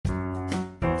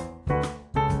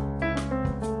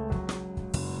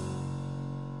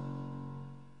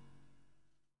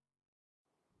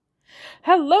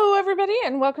Hello, everybody,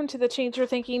 and welcome to the Change Your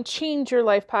Thinking, Change Your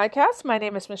Life podcast. My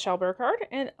name is Michelle Burkhardt,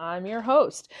 and I'm your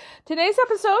host. Today's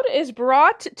episode is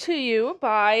brought to you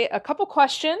by a couple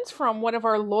questions from one of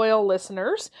our loyal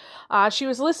listeners. She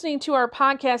was listening to our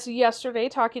podcast yesterday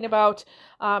talking about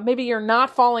maybe you're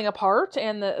not falling apart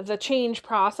and the change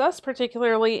process,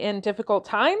 particularly in difficult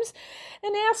times,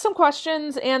 and asked some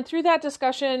questions. And through that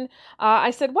discussion,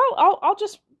 I said, well, I'll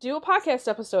just do a podcast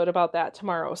episode about that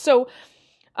tomorrow. So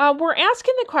we're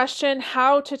asking the question,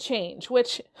 how to change,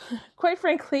 which quite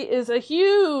frankly is a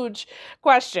huge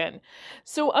question.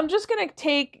 So I'm just going to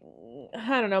take,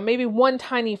 maybe one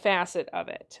tiny facet of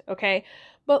it. Okay.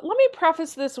 But let me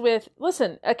preface this with,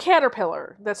 listen, a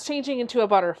caterpillar that's changing into a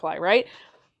butterfly, right?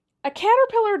 A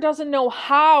caterpillar doesn't know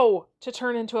how to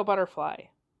turn into a butterfly.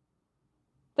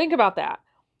 Think about that.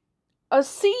 A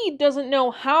seed doesn't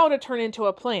know how to turn into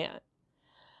a plant.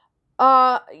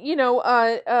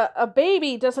 A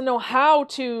baby doesn't know how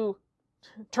to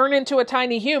turn into a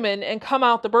tiny human and come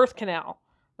out the birth canal,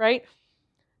 right?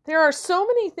 There are so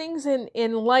many things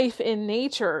in life, in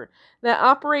nature, that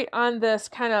operate on this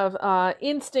kind of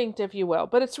instinct, if you will.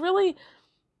 But it's really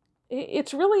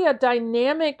a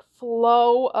dynamic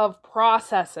flow of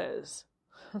processes,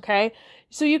 okay?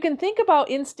 So you can think about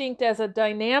instinct as a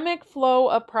dynamic flow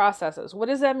of processes. What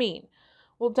does that mean?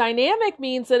 Well, dynamic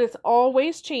means that it's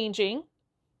always changing.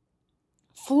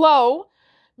 Flow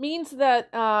means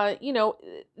that,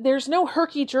 there's no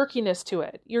herky-jerkiness to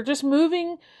it. You're just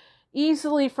moving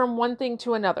easily from one thing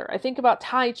to another. I think about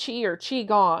Tai Chi or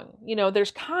Qigong. There's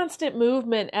constant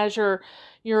movement as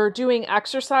you're doing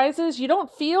exercises. You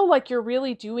don't feel like you're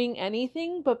really doing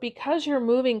anything, but because you're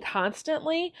moving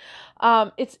constantly,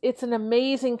 it's an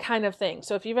amazing kind of thing.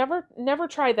 So if you've never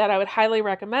tried that, I would highly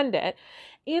recommend it.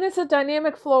 And it's a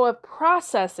dynamic flow of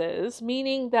processes,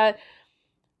 meaning that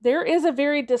there is a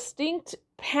very distinct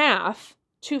path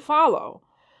to follow.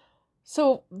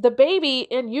 So the baby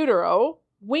in utero,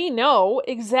 we know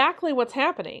exactly what's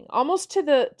happening, almost to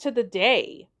the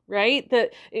day, right?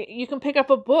 That you can pick up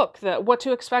a book, that what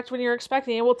to expect when you're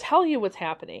expecting, it will tell you what's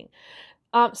happening.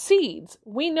 Seeds,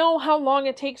 we know how long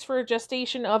it takes for a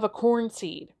gestation of a corn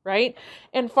seed, right?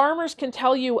 And farmers can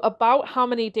tell you about how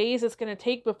many days it's going to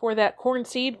take before that corn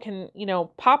seed can,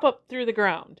 pop up through the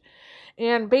ground.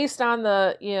 And based on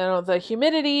the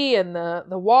humidity and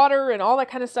the water and all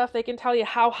that kind of stuff, they can tell you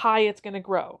how high it's going to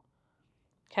grow.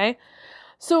 Okay?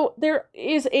 So there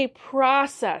is a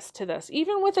process to this,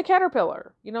 even with a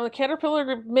caterpillar. The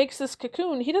caterpillar makes this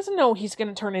cocoon. He doesn't know he's going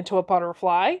to turn into a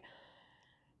butterfly,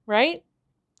 right?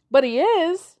 But he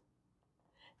is.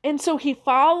 And so he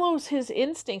follows his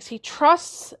instincts. He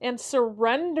trusts and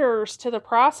surrenders to the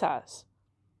process.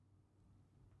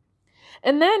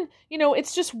 And then,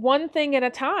 it's just one thing at a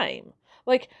time.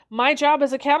 Like my job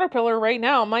as a caterpillar right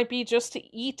now might be just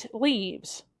to eat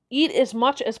leaves. Eat as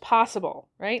much as possible,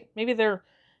 right? Maybe they're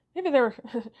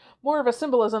more of a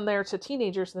symbolism there to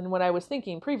teenagers than what I was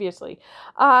thinking previously.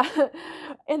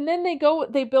 And then they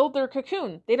build their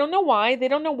cocoon. They don't know why. They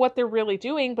don't know what they're really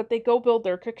doing, but they go build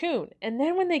their cocoon. And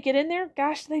then when they get in there,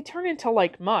 gosh, they turn into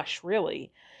like mush,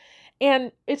 really.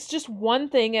 And it's just one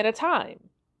thing at a time.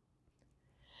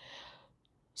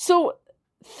 So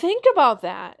think about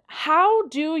that. How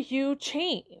do you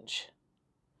change?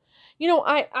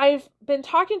 I've been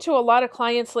talking to a lot of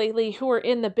clients lately who are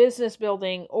in the business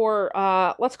building or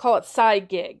let's call it side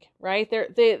gig, right?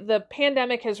 The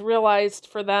pandemic has realized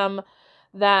for them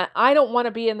that I don't want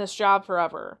to be in this job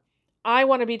forever. I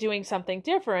want to be doing something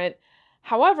different.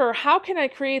 However, how can I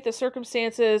create the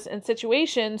circumstances and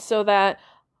situations so that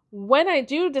when I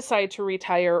do decide to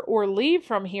retire or leave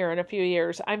from here in a few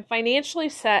years, I'm financially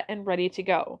set and ready to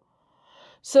go?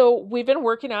 So we've been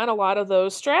working on a lot of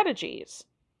those strategies.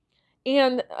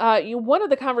 And one of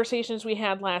the conversations we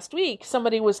had last week,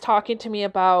 somebody was talking to me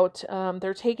about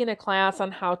they're taking a class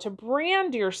on how to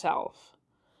brand yourself.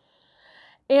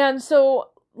 And so,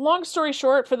 long story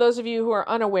short, for those of you who are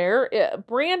unaware,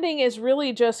 branding is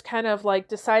really just kind of like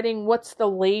deciding what's the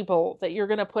label that you're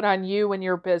going to put on you and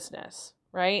your business,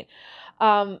 right?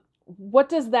 What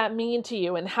does that mean to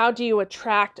you, and how do you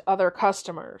attract other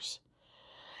customers?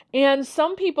 And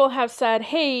some people have said,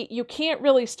 hey, you can't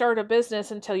really start a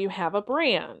business until you have a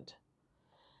brand.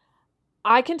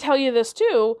 I can tell you this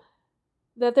too,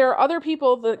 that there are other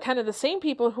people, the same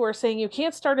people who are saying you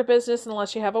can't start a business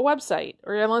unless you have a website,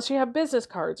 or unless you have business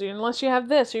cards, or unless you have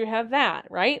this or you have that,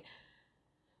 right?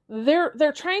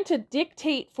 They're trying to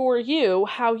dictate for you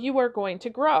how you are going to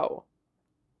grow.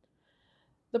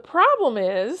 The problem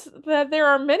is that there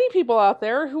are many people out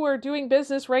there who are doing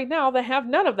business right now that have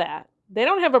none of that. They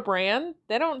don't have a brand.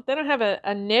 They don't have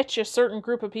a niche, a certain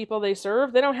group of people they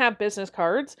serve. They don't have business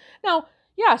cards. Now,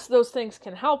 yes, those things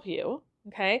can help you,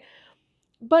 okay?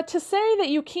 But to say that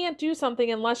you can't do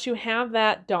something unless you have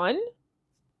that done,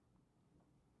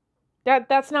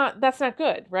 that's not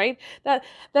good, right?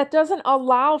 That doesn't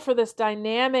allow for this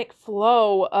dynamic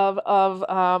flow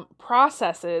of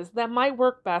processes that might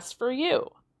work best for you.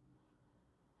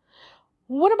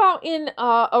 What about in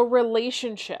a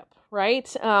relationship,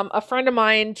 right? A friend of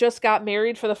mine just got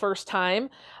married for the first time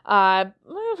a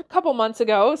couple months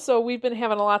ago, so we've been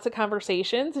having lots of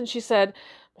conversations, and she said,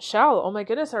 Michelle, oh my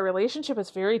goodness, our relationship is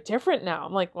very different now.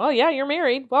 I'm like, well, yeah, you're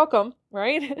married. Welcome,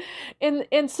 right?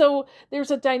 And so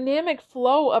there's a dynamic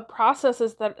flow of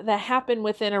processes that happen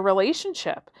within a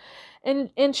relationship.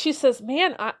 And she says,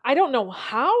 man, I don't know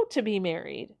how to be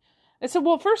married. I said,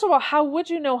 well, first of all, how would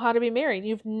you know how to be married?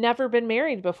 You've never been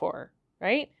married before,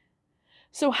 right?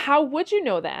 So how would you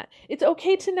know that? It's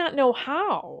okay to not know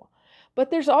how,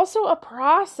 but there's also a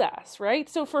process, right?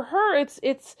 So for her, it's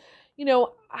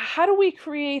how do we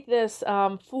create this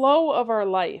flow of our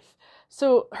life?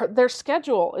 So their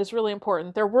schedule is really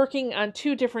important. They're working on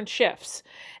 2 different shifts.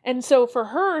 And so for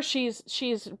her, she's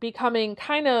becoming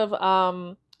kind of,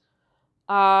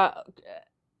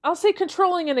 I'll say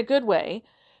controlling in a good way.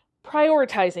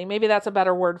 Prioritizing, maybe that's a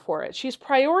better word for it. She's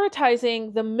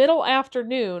prioritizing the middle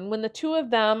afternoon when the 2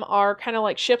 of them are kind of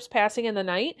like ships passing in the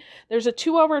night. There's a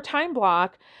 2-hour time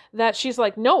block that she's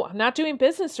like, no, I'm not doing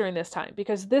business during this time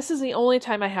because this is the only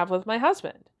time I have with my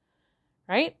husband,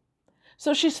 right?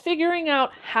 So she's figuring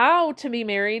out how to be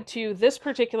married to this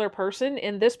particular person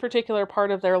in this particular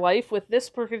part of their life with this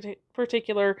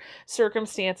particular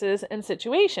circumstances and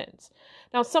situations.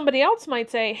 Now, somebody else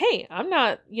might say, hey, I'm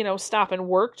not, stopping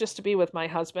work just to be with my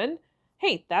husband.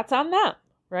 Hey, that's on them,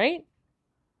 right?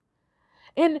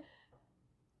 And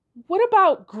what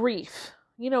about grief?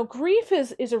 Grief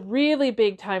is a really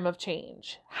big time of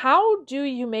change. How do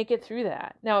you make it through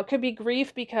that? Now, it could be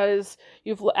grief because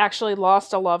you've actually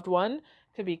lost a loved one.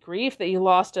 It could be grief that you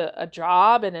lost a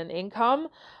job and an income.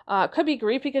 It could be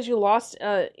grief because you lost,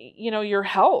 your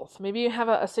health. Maybe you have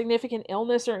a significant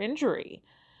illness or injury.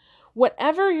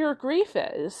 Whatever your grief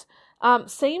is,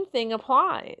 same thing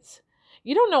applies.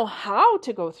 You don't know how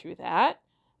to go through that.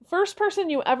 First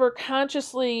person you ever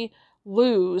consciously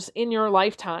lose in your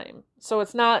lifetime. So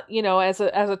it's not, as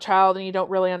a child and you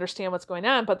don't really understand what's going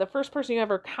on, but the first person you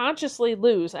ever consciously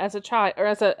lose as a child or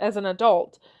as an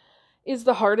adult is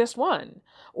the hardest one,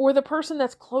 or the person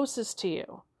that's closest to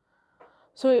you.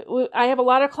 So I have a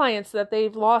lot of clients that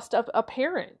they've lost a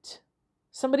parent,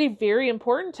 somebody very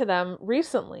important to them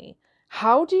recently.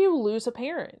 How do you lose a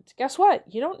parent? Guess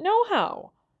what? You don't know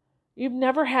how. You've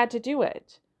never had to do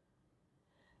it.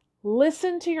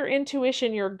 Listen to your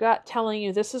intuition, your gut telling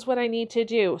you this is what I need to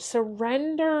do.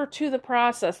 Surrender to the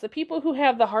process. The people who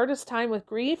have the hardest time with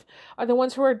grief are the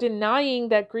ones who are denying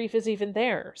that grief is even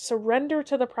there. Surrender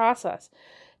to the process.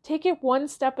 Take it one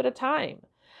step at a time.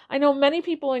 I know many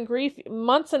people in grief,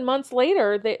 months and months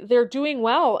later, they're doing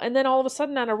well. And then all of a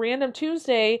sudden on a random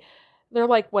Tuesday, they're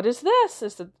like, what is this? I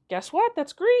said, guess what?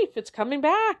 That's grief. It's coming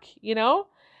back,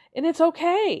 and it's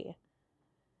okay.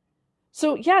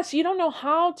 So yes, you don't know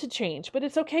how to change, but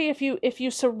it's okay if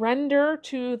you surrender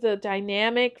to the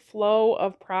dynamic flow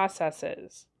of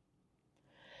processes.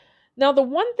 Now, the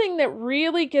one thing that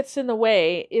really gets in the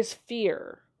way is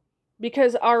fear.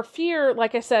 Because our fear,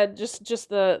 like I said, just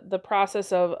the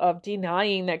process of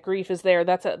denying that grief is there,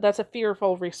 that's a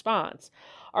fearful response.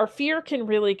 Our fear can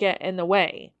really get in the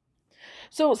way.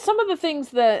 So some of the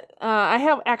things that I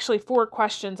have actually 4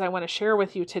 questions I want to share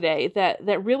with you today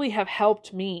that really have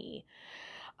helped me.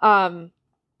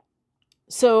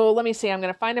 So let me see. I'm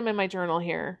going to find them in my journal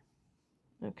here.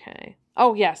 Okay.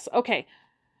 Oh, yes. Okay.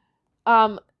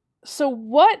 So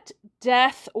what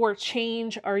death or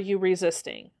change are you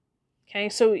resisting? Okay.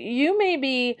 So you may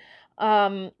be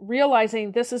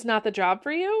realizing this is not the job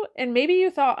for you. And maybe you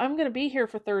thought, I'm going to be here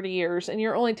for 30 years and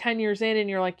you're only 10 years in and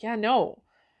you're like, yeah, no.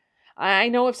 I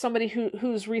know of somebody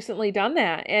who's recently done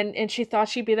that and she thought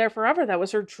she'd be there forever. That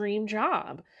was her dream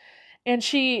job. And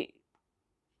she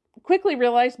quickly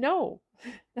realized, no,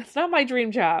 that's not my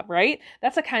dream job, right?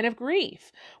 That's a kind of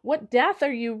grief. What death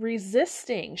are you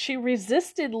resisting? She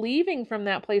resisted leaving from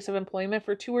that place of employment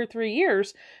for 2 or 3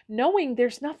 years, knowing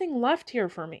there's nothing left here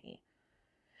for me.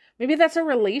 Maybe that's a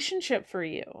relationship for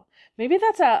you. Maybe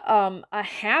that's a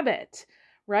habit,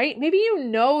 right? Maybe you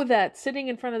know that sitting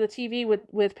in front of the TV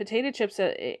with potato chips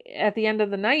at the end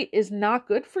of the night is not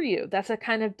good for you. That's a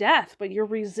kind of death, but you're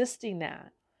resisting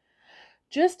that.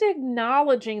 Just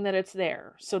acknowledging that it's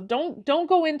there. So don't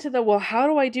go into the, well, how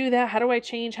do I do that? How do I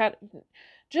change?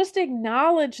 Just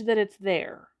acknowledge that it's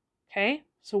there. Okay?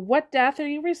 So what death are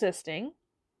you resisting?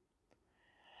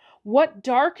 What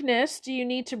darkness do you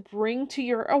need to bring to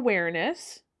your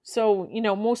awareness? So,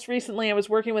 most recently I was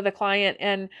working with a client,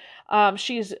 and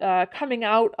she's coming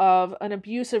out of an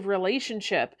abusive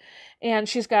relationship, and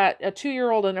she's got a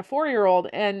 2-year-old and a 4-year-old.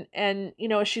 And,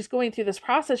 as she's going through this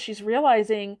process, she's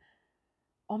realizing,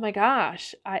 oh my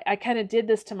gosh, I kind of did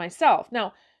this to myself.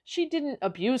 Now, she didn't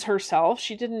abuse herself.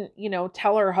 She didn't,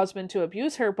 tell her husband to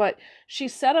abuse her, but she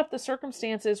set up the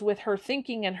circumstances with her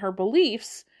thinking and her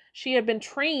beliefs. She had been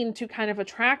trained to kind of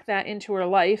attract that into her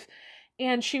life.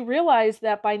 And she realized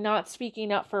that by not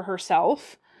speaking up for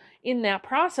herself in that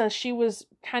process, she was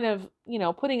kind of,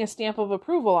 putting a stamp of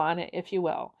approval on it, if you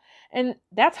will. And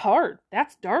that's hard.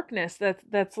 That's darkness.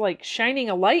 That's like shining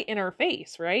a light in her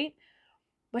face, right?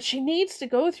 But she needs to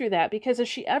go through that, because if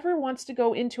she ever wants to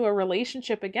go into a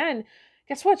relationship again,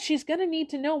 guess what? She's going to need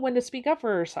to know when to speak up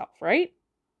for herself, right?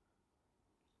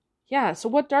 Yeah, so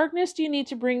what darkness do you need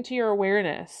to bring to your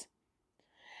awareness?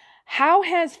 How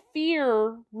has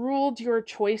fear ruled your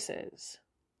choices?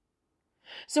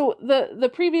 So the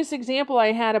previous example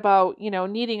I had about,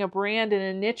 needing a brand and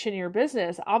a niche in your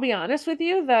business, I'll be honest with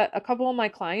you that a couple of my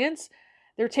clients,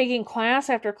 they're taking class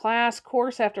after class,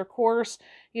 course after course,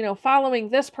 following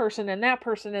this person and that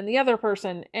person and the other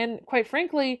person. And quite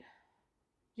frankly,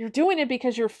 you're doing it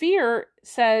because your fear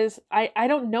says, I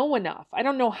don't know enough. I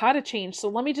don't know how to change. So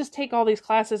let me just take all these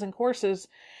classes and courses,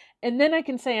 and then I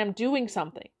can say I'm doing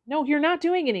something. No, you're not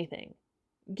doing anything.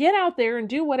 Get out there and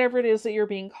do whatever it is that you're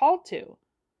being called to.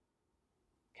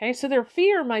 Okay, so their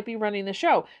fear might be running the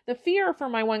show. The fear for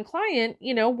my one client,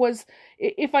 was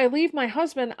if I leave my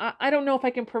husband, I don't know if I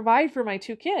can provide for my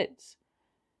 2 kids.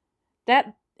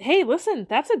 Hey, listen,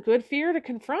 that's a good fear to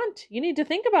confront. You need to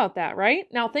think about that, right?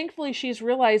 Now, thankfully, she's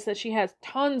realized that she has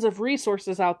tons of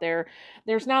resources out there.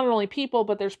 There's not only people,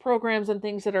 but there's programs and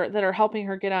things that are helping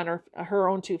her get on her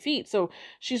own 2 feet. So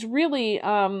she's really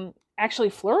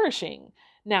actually flourishing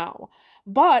now.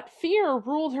 But fear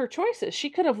ruled her choices.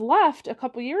 She could have left a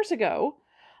couple years ago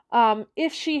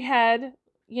if she had,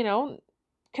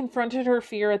 confronted her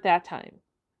fear at that time.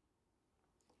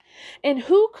 And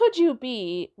who could you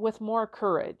be with more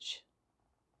courage,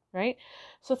 right?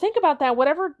 So think about that.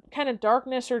 Whatever kind of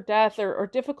darkness or death or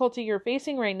difficulty you're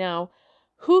facing right now,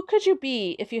 who could you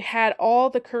be if you had all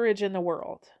the courage in the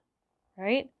world,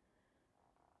 right?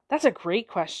 That's a great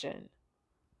question.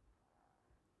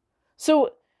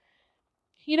 So,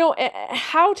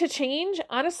 how to change,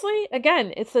 honestly,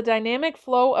 again, it's the dynamic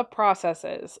flow of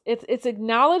processes. It's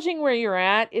acknowledging where you're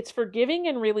at. It's forgiving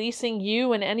and releasing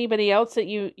you and anybody else that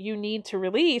you need to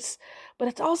release. But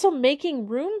it's also making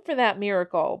room for that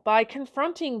miracle by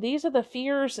confronting, these are the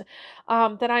fears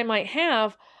that I might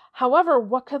have. However,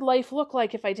 what could life look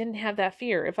like if I didn't have that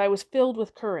fear, if I was filled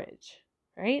with courage,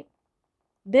 right?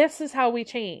 This is how we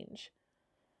change.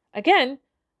 Again,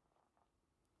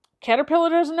 caterpillar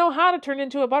doesn't know how to turn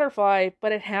into a butterfly,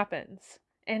 but it happens.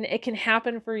 And it can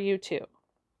happen for you too.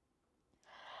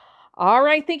 All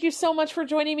right. Thank you so much for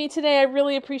joining me today. I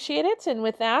really appreciate it. And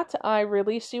with that, I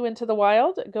release you into the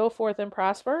wild. Go forth and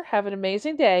prosper. Have an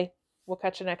amazing day. We'll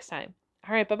catch you next time.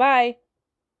 All right. Bye-bye.